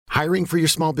Hiring for your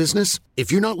small business?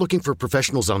 If you're not looking for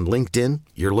professionals on LinkedIn,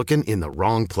 you're looking in the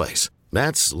wrong place.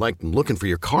 That's like looking for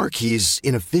your car keys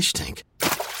in a fish tank.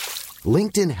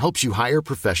 LinkedIn helps you hire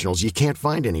professionals you can't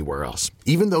find anywhere else,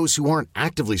 even those who aren't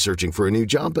actively searching for a new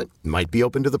job but might be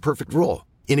open to the perfect role.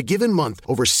 In a given month,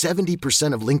 over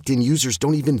 70% of LinkedIn users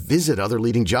don't even visit other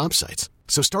leading job sites.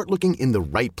 So start looking in the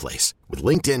right place. With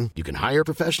LinkedIn, you can hire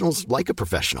professionals like a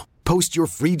professional. Post your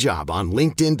free job on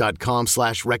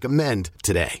linkedin.com/recommend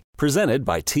today. Presented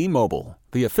by T-Mobile,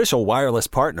 the official wireless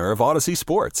partner of Odyssey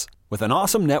Sports. With an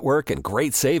awesome network and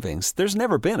great savings, there's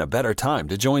never been a better time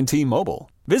to join T-Mobile.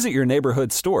 Visit your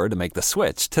neighborhood store to make the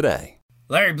switch today.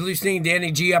 Larry Bluestein,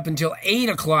 Danny G up until 8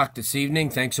 o'clock this evening.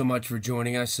 Thanks so much for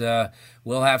joining us.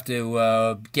 We'll have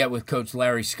to get with Coach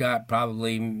Larry Scott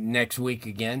probably next week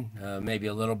again. Maybe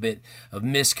a little bit of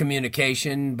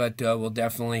miscommunication, but we'll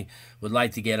definitely would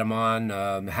like to get him on.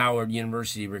 Howard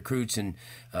University recruits in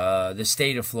the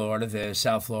state of Florida, the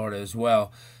South Florida as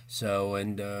well. So,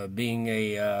 and being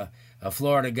a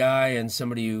Florida guy and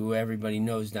somebody who everybody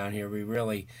knows down here, we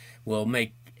really will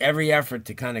make every effort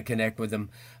to kind of connect with him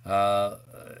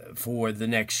for the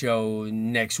next show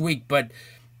next week. But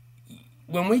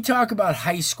when we talk about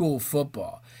high school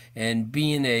football and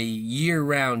being a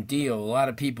year-round deal, a lot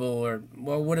of people are,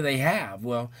 well, what do they have?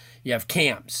 Well, you have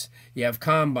camps, you have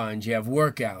combines, you have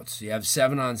workouts, you have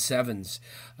 7-on-7s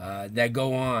that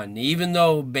go on. Even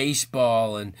though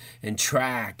baseball and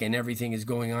track and everything is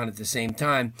going on at the same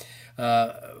time,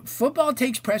 football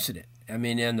takes precedent. I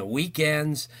mean, on the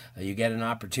weekends, you get an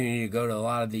opportunity to go to a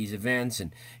lot of these events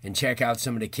and check out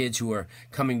some of the kids who are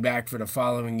coming back for the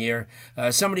following year.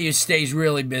 Somebody who stays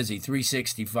really busy,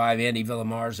 365, Andy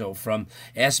Villamarzo from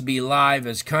SB Live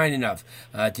is kind enough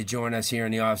to join us here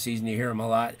in the offseason. You hear him a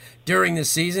lot during the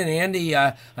season. Andy,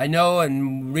 I know,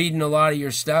 and reading a lot of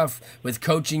your stuff with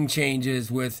coaching changes,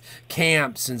 with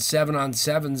camps and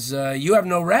 7-on-7s, you have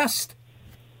no rest.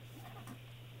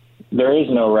 There is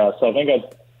no rest. I think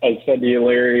I said to you,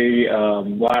 Larry,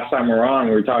 last time we were on,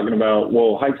 we were talking about,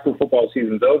 well, high school football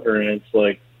season's over, and it's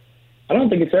like, I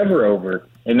don't think it's ever over.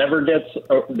 It never gets,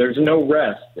 there's no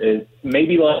rest.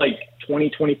 Maybe like 20,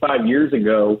 25 years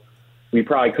ago, we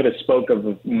probably could have spoke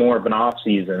of more of an off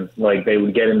season. Like they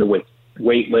would get into with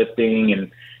weightlifting,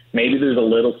 and maybe there's a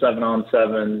little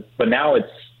 7-on-7, but now it's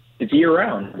year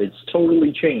round. It's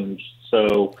totally changed.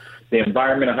 So the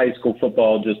environment of high school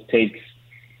football just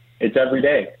it's every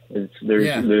day.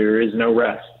 There is no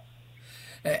rest.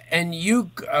 And you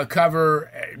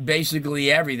cover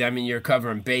basically everything. I mean, you're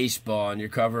covering baseball and you're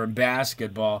covering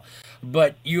basketball,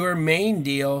 but your main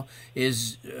deal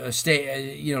is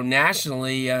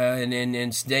nationally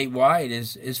and statewide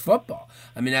is football.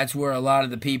 I mean, that's where a lot of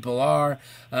the people are,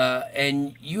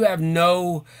 and you have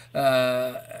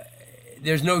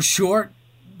there's no shortness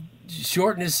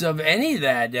of any of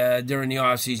that during the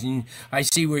off season. I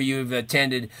see where you've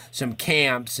attended some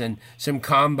camps and some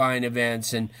combine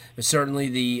events, and certainly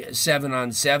the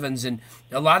 7-on-7s. And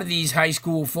a lot of these high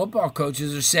school football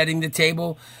coaches are setting the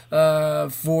table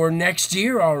for next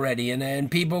year already,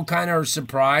 and people kind of are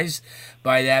surprised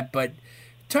by that. But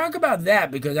talk about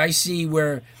that, because I see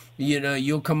where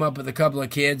you'll come up with a couple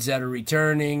of kids that are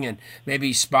returning and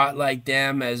maybe spotlight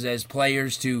them as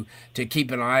players to keep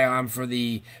an eye on for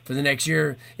the next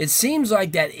year. It seems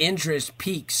like that interest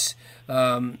peaks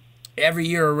every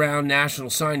year around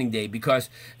National Signing Day, because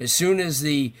as soon as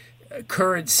the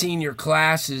current senior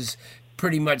class is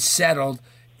pretty much settled,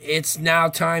 it's now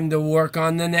time to work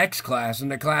on the next class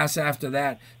and the class after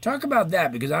that. Talk about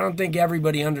that, because I don't think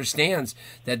everybody understands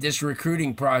that this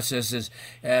recruiting process is,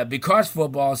 because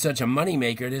football is such a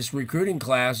moneymaker, this recruiting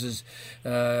process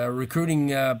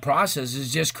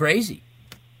is just crazy.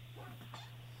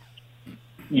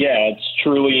 Yeah, it's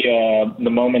truly the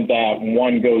moment that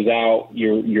one goes out,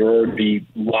 you're already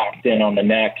locked in on the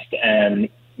next. And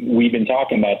we've been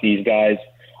talking about these guys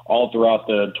all throughout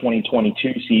the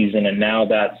 2022 season, and now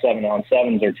that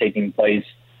 7-on-7s are taking place,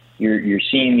 you're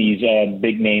seeing these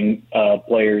big name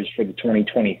players for the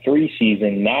 2023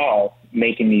 season now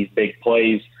making these big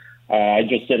plays. I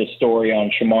just did a story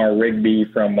on Shamar Rigby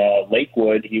from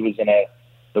Lakewood. He was in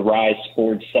the Rise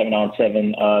Sports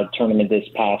 7-on-7 tournament this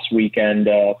past weekend.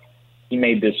 He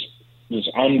made this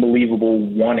unbelievable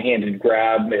one-handed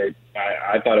grab.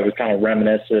 I thought it was kind of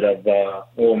reminiscent of,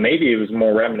 maybe it was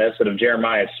more reminiscent of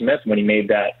Jeremiah Smith when he made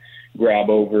that grab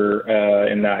over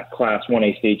in that Class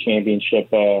 1A state championship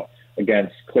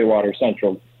against Clearwater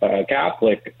Central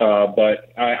Catholic.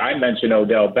 But I mentioned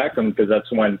Odell Beckham because that's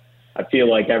when I feel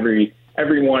like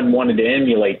everyone wanted to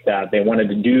emulate that. They wanted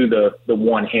to do the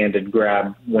one-handed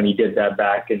grab when he did that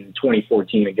back in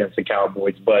 2014 against the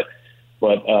Cowboys. But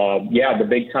But, yeah, the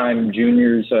big-time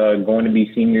juniors going to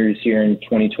be seniors here in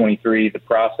 2023. The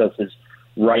process is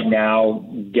right now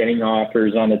getting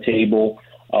offers on the table.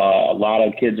 A lot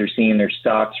of kids are seeing their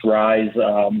stocks rise.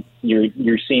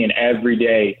 You're seeing every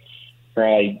day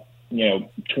probably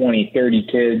 20, 30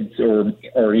 kids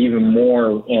or even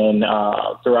more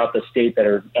throughout the state that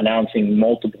are announcing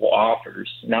multiple offers,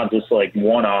 not just like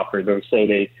one offer. They'll say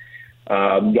they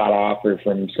got an offer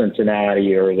from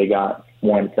Cincinnati, or they got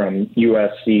one from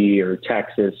USC or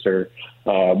Texas, or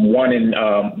one in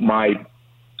my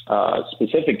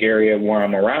specific area where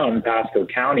I'm around, Pasco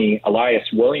County. Elias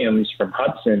Williams from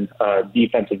Hudson,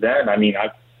 defensive end. I mean,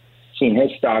 I've seen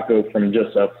his stock go from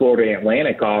just a Florida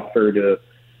Atlantic offer to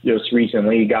just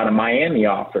recently got a Miami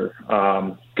offer.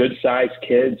 Good sized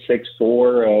kid,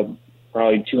 6'4",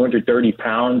 probably 230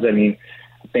 pounds. I mean,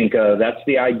 I think that's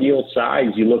the ideal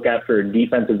size you look at for a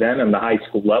defensive end on the high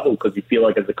school level, because you feel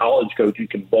like as a college coach you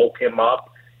can bulk him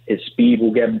up. His speed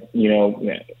will get,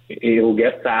 it'll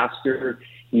get faster.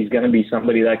 He's going to be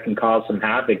somebody that can cause some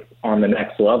havoc on the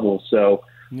next level. So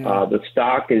the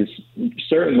stock is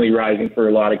certainly rising for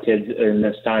a lot of kids in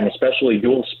this time, especially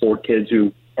dual sport kids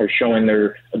who are showing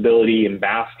their ability in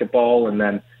basketball and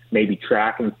then maybe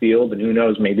track and field, and who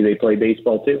knows, maybe they play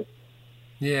baseball too.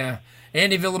 Yeah.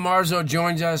 Andy Villamarzo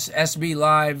joins us, SB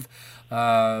Live.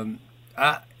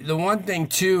 The one thing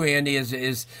too, Andy,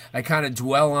 is I kind of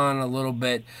dwell on a little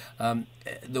bit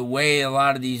the way a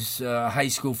lot of these high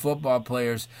school football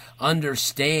players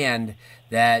understand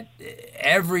that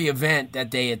every event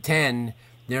that they attend,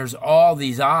 there's all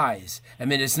these eyes. I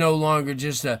mean, it's no longer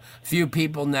just a few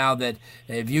people now that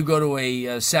if you go to a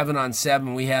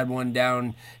 7-on-7, we had one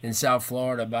down in South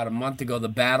Florida about a month ago, the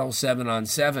Battle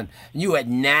 7-on-7, and you had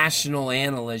national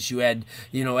analysts, you had,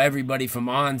 everybody from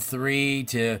On3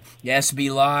 to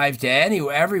SB Live to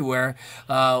everywhere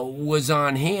was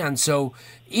on hand. So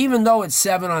even though it's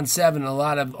 7-on-7, a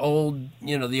lot of old,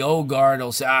 the old guard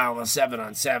will say,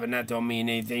 7-on-7, that don't mean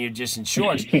anything, you're just in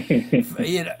shorts.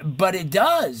 But it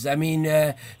does. I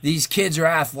mean, these kids are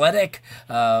athletic.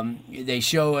 They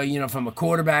show, from a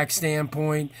quarterback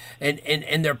standpoint.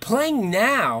 And they're playing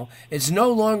now. It's no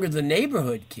longer the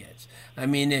neighborhood kids. I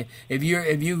mean, if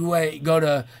you go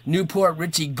to Newport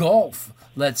Richie Golf,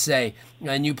 let's say,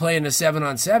 and you play in a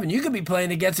 7-on-7, you could be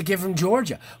playing against a kid from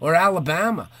Georgia or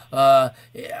Alabama.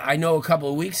 I know a couple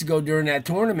of weeks ago during that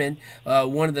tournament,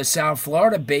 one of the South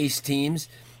Florida-based teams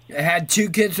had two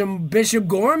kids from Bishop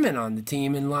Gorman on the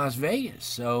team in Las Vegas.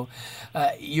 So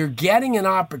you're getting an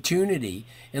opportunity,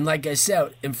 and like I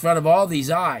said, in front of all these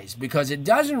eyes, because it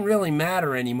doesn't really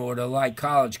matter anymore to like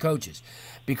college coaches,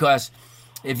 because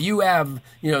if you have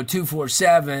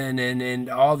 247 and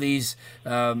all these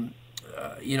fan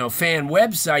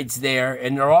websites there,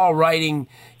 and they're all writing,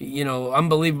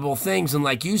 unbelievable things. And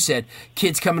like you said,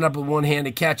 kids coming up with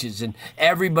one-handed catches, and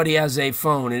everybody has a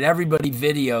phone, and everybody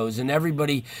videos, and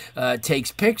everybody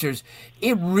takes pictures.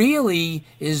 It really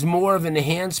is more of an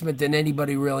enhancement than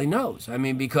anybody really knows. I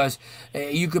mean, because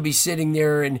you could be sitting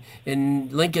there in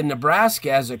Lincoln,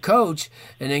 Nebraska as a coach,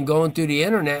 and then going through the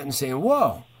internet and saying,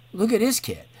 whoa, look at this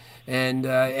kid. And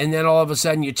then all of a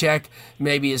sudden you check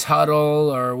maybe his huddle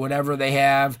or whatever they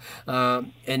have,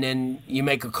 and then you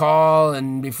make a call,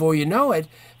 and before you know it,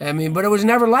 I mean, but it was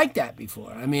never like that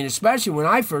before. I mean, especially when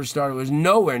I first started, it was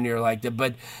nowhere near like that.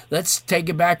 But let's take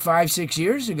it back 5-6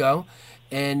 years ago,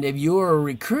 and if you were a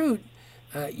recruit,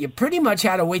 you pretty much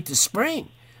had to wait to spring.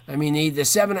 I mean,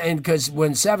 because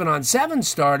when 7-on-7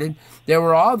 started, there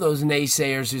were all those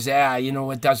naysayers who say,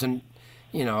 it doesn't.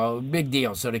 Big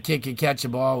deal. So the kid could catch the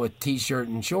ball with T-shirt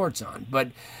and shorts on. But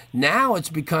now it's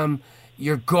become,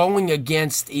 you're going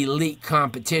against elite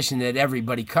competition that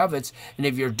everybody covets. And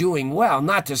if you're doing well,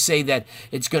 not to say that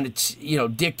it's going to,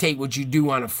 dictate what you do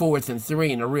on a 4th and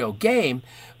 3 in a real game,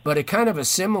 but it kind of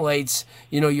assimilates,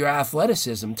 your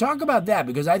athleticism. Talk about that,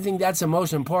 because I think that's the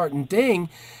most important thing,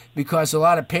 because a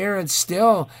lot of parents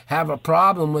still have a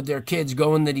problem with their kids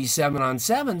going to these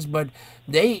 7-on-7s, but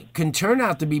they can turn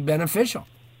out to be beneficial.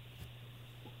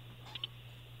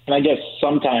 And I guess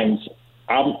sometimes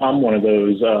I'm one of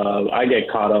those, I get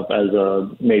caught up as a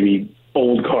maybe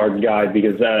old guard guy,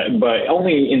 because but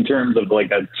only in terms of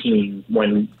like a team,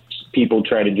 when people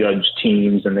try to judge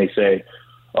teams and they say,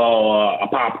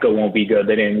 Apopka won't be good,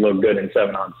 they didn't look good in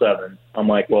 7-on-7. I'm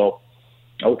like, well,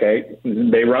 okay,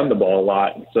 they run the ball a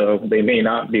lot, so they may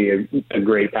not be a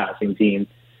great passing team,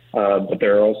 but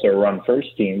they're also a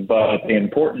run-first team. But the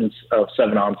importance of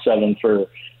 7-on-7 for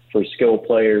skill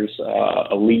players,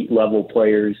 elite-level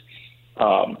players,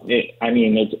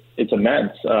 it's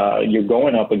immense. You're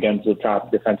going up against the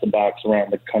top defensive backs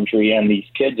around the country, and these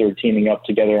kids are teaming up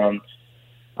together on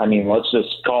I mean, let's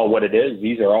just call it what it is.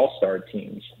 These are all-star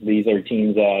teams. These are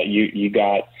teams that you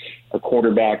got a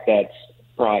quarterback that's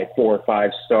probably 4 or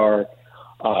 5 star,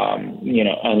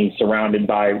 and he's surrounded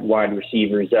by wide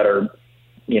receivers that are,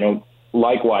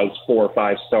 likewise 4 or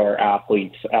 5 star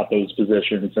athletes at those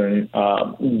positions, and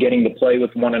getting to play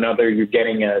with one another. You're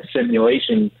getting a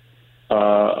simulation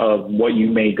of what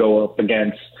you may go up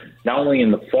against, not only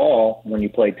in the fall when you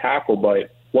play tackle,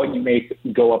 but what you may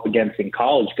go up against in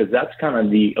college, because that's kind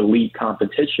of the elite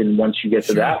competition. Once you get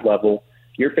to that level,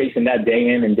 you're facing that day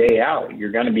in and day out.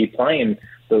 You're going to be playing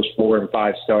those 4 and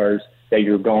 5 stars that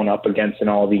you're going up against in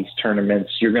all these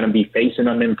tournaments. You're going to be facing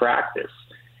them in practice.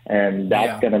 And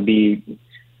that's going to be,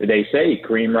 they say,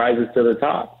 cream rises to the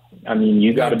top. I mean,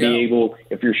 you got to be able,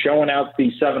 if you're showing out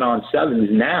these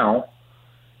 7-on-7s now,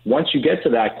 once you get to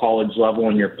that college level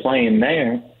and you're playing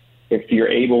there, if you're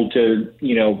able to,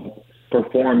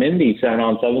 perform in these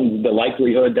 7-on-7s, the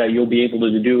likelihood that you'll be able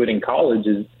to do it in college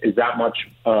is that much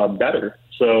better.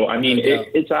 So, I mean,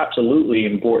 it's absolutely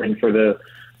important for the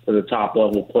top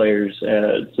level players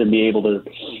to be able to,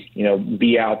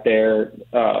 be out there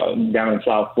down in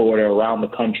South Florida, around the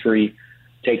country,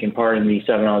 taking part in these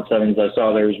 7-on-7s. I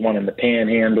saw there was one in the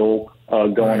Panhandle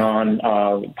going on,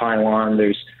 Pylon.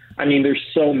 There's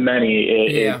so many.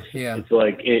 It's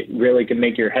like it really can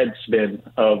make your head spin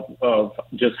of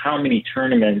just how many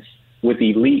tournaments with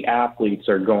elite athletes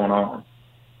are going on.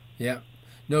 Yeah,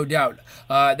 no doubt.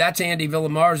 That's Andy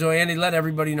Villamarzo. Andy, let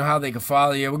everybody know how they can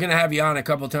follow you. We're going to have you on a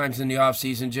couple times in the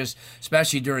offseason, just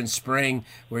especially during spring,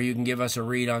 where you can give us a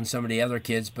read on some of the other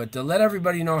kids. But let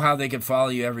everybody know how they can follow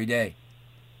you every day.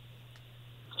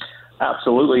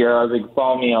 Absolutely. They can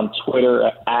follow me on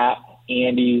Twitter at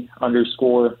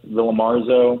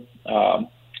Andy_Villamarzo,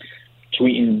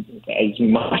 tweeting as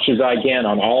much as I can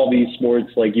on all these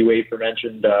sports, like you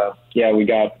mentioned. We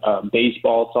got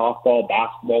baseball, softball,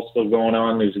 basketball still going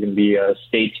on. There's going to be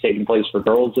states taking place for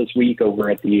girls this week over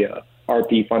at the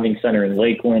RP Funding Center in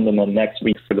Lakeland, and then next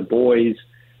week for the boys.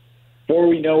 Before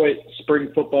we know it,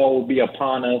 spring football will be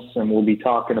upon us, and we'll be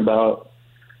talking about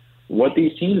what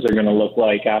these teams are going to look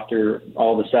like after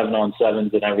all the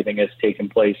 7-on-7s and everything has taken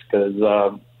place. Because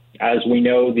as we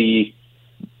know, the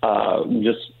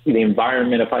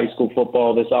environment of high school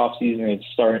football this offseason,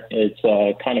 it's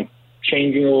kind of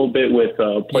changing a little bit with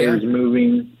players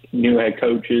moving, new head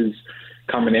coaches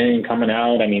coming in, coming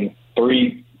out. I mean,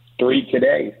 three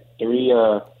today, three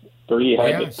head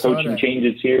coaching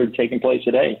changes here taking place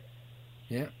today.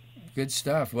 Yeah. Good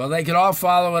stuff. Well, they can all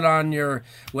follow it on your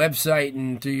website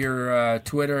and through your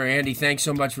Twitter. Andy, thanks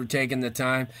so much for taking the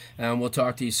time, and we'll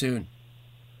talk to you soon.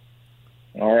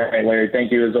 All right, Larry.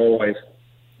 Thank you as always.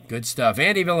 Good stuff.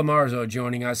 Andy Villamarzo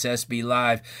joining us, SB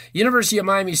Live. University of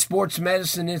Miami Sports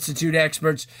Medicine Institute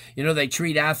experts. They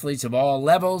treat athletes of all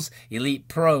levels, elite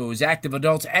pros, active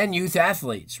adults, and youth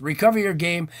athletes. Recover your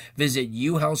game. Visit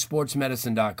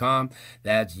uhealthsportsmedicine.com.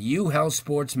 That's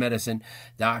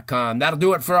uhealthsportsmedicine.com. That'll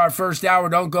do it for our first hour.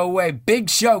 Don't go away. Big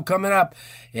show coming up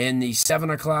in the 7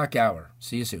 o'clock hour.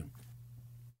 See you soon.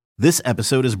 This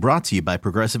episode is brought to you by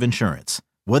Progressive Insurance.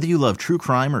 Whether you love true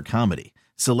crime or comedy,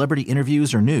 celebrity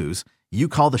interviews or news, you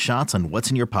call the shots on what's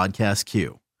in your podcast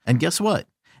queue. And guess what?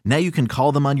 Now you can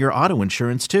call them on your auto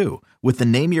insurance too with the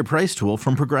Name Your Price tool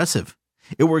from Progressive.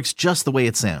 It works just the way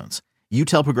it sounds. You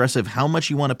tell Progressive how much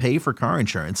you want to pay for car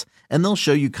insurance, and they'll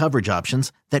show you coverage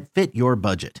options that fit your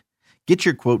budget. Get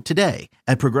your quote today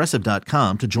at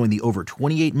Progressive.com to join the over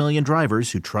 28 million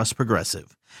drivers who trust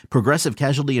Progressive. Progressive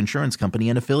Casualty Insurance Company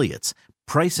and Affiliates.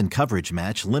 Price and coverage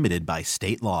match limited by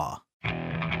state law.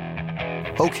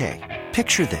 Okay,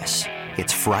 picture this.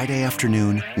 It's Friday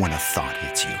afternoon when a thought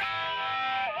hits you.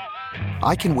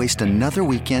 I can waste another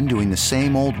weekend doing the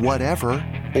same old whatever,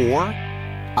 or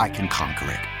I can conquer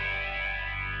it.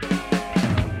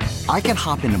 I can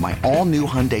hop into my all-new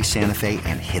Hyundai Santa Fe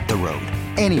and hit the road.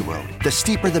 Any road. The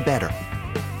steeper, the better.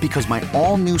 Because my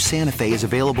all-new Santa Fe is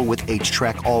available with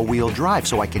H-Track all-wheel drive,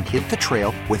 so I can hit the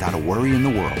trail without a worry in the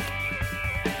world.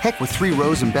 Heck, with 3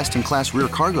 rows and best-in-class rear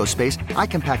cargo space, I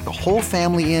can pack the whole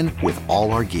family in with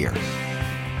all our gear.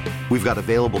 We've got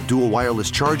available dual wireless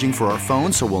charging for our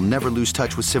phones, so we'll never lose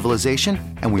touch with civilization,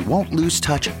 and we won't lose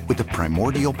touch with the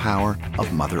primordial power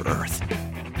of Mother Earth.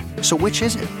 So which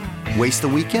is it? Waste the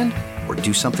weekend or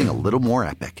do something a little more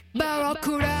epic?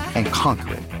 And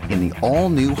conquer it in the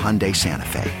all-new Hyundai Santa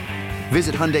Fe.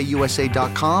 Visit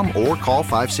HyundaiUSA.com or call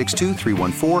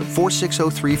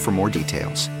 562-314-4603 for more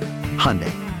details.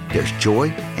 Hyundai, there's joy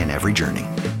in every journey.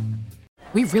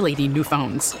 We really need new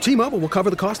phones. T-Mobile will cover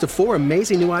the cost of 4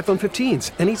 amazing new iPhone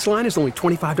 15s, and each line is only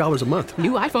 $25 a month.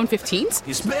 New iPhone 15s?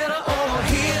 It's better over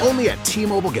here. Only at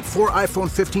T-Mobile, get 4 iPhone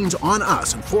 15s on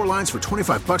us and 4 lines for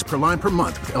 $25 per line per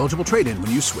month with eligible trade-in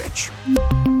when you switch.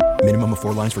 Minimum of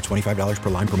 4 lines for $25 per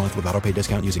line per month with autopay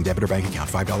discount using debit or bank account.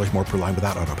 $5 more per line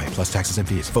without autopay, plus taxes and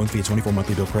fees. Phone fee at 24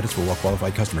 monthly bill credits for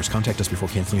well-qualified customers. Contact us before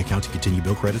canceling account to continue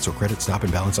bill credits or credit stop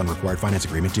and balance on required finance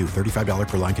agreement due. $35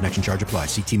 per line connection charge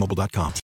applies. See T-Mobile.com.